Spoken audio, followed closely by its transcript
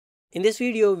In this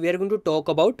video, we are going to talk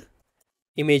about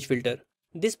image filter.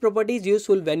 This property is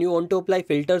useful when you want to apply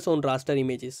filters on raster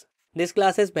images. This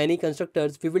class has many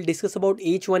constructors. We will discuss about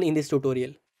each one in this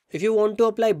tutorial. If you want to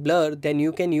apply blur, then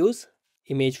you can use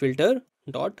image filter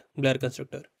dot blur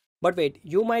constructor. But wait,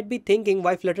 you might be thinking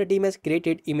why Flutter team has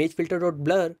created image filter dot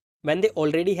blur when they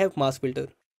already have mask filter.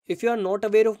 If you are not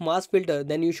aware of mask filter,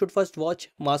 then you should first watch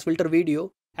mask filter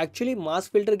video. Actually,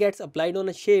 mask filter gets applied on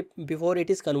a shape before it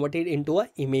is converted into an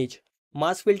image.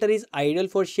 Mask filter is ideal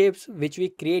for shapes which we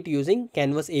create using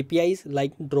canvas APIs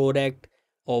like draw rect,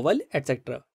 oval,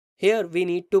 etc. Here we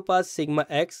need to pass sigma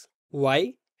x,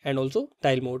 y and also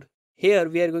tile mode. Here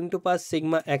we are going to pass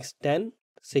sigma x 10,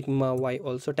 sigma y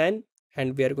also 10,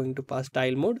 and we are going to pass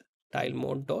tile mode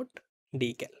dot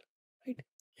decal. Right?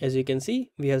 As you can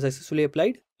see, we have successfully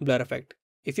applied blur effect.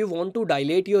 If you want to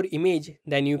dilate your image,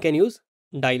 then you can use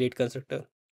dilate constructor.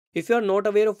 If you are not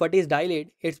aware of what is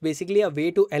dilate, it's basically a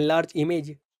way to enlarge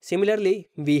image. Similarly,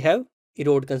 we have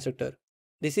erode constructor.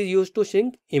 This is used to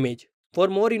shrink image. For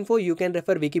more info, you can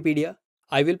refer Wikipedia.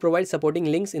 I will provide supporting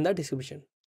links in the description.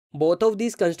 Both of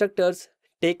these constructors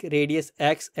take radius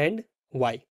x and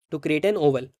y to create an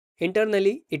oval.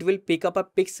 Internally, it will pick up a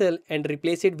pixel and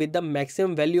replace it with the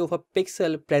maximum value of a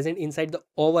pixel present inside the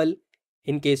oval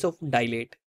in case of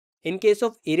dilate. In case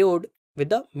of erode, with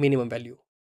the minimum value.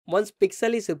 Once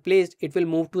pixel is replaced, it will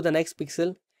move to the next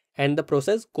pixel and the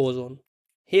process goes on.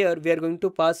 Here we are going to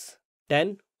pass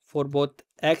 10 for both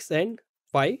x and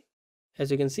y.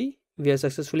 As you can see, we have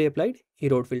successfully applied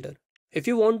erode filter. If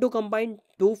you want to combine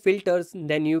two filters,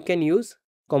 then you can use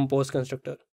compose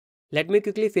constructor. Let me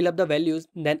quickly fill up the values,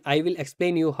 then I will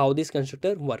explain you how this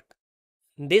constructor works.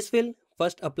 This will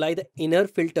first apply the inner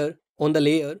filter on the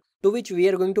layer to which we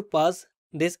are going to pass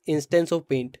this instance of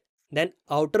paint. Then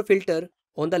outer filter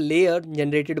on the layer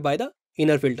generated by the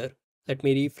inner filter. Let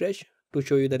me refresh to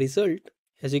show you the result.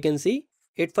 As you can see,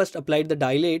 it first applied the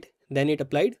dilate, then it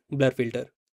applied blur filter.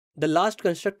 The last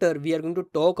constructor we are going to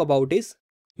talk about is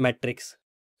matrix.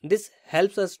 This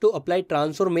helps us to apply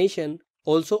transformation,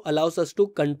 also allows us to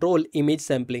control image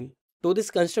sampling. To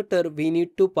this constructor, we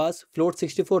need to pass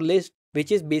float64 list,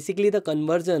 which is basically the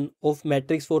conversion of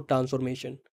matrix for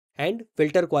transformation, and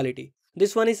filter quality.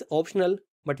 This one is optional,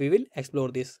 but we will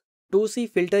explore this. To see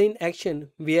filter in action,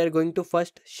 we are going to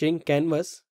first shrink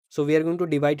canvas. So we are going to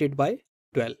divide it by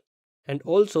 12. And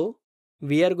also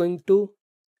we are going to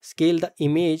scale the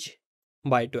image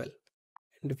by 12.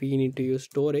 And we need to use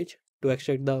storage to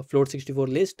extract the float64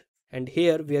 list. And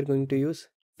here we are going to use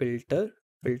filter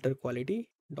quality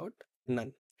dot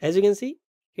none. As you can see,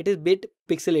 it is bit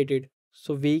pixelated.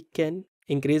 So we can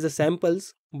increase the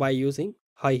samples by using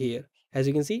high here. As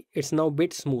you can see, it's now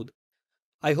bit smooth.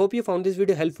 I hope you found this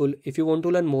video helpful. If you want to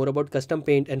learn more about custom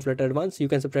paint and Flutter Advanced, you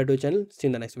can subscribe to the channel. See you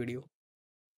in the next video.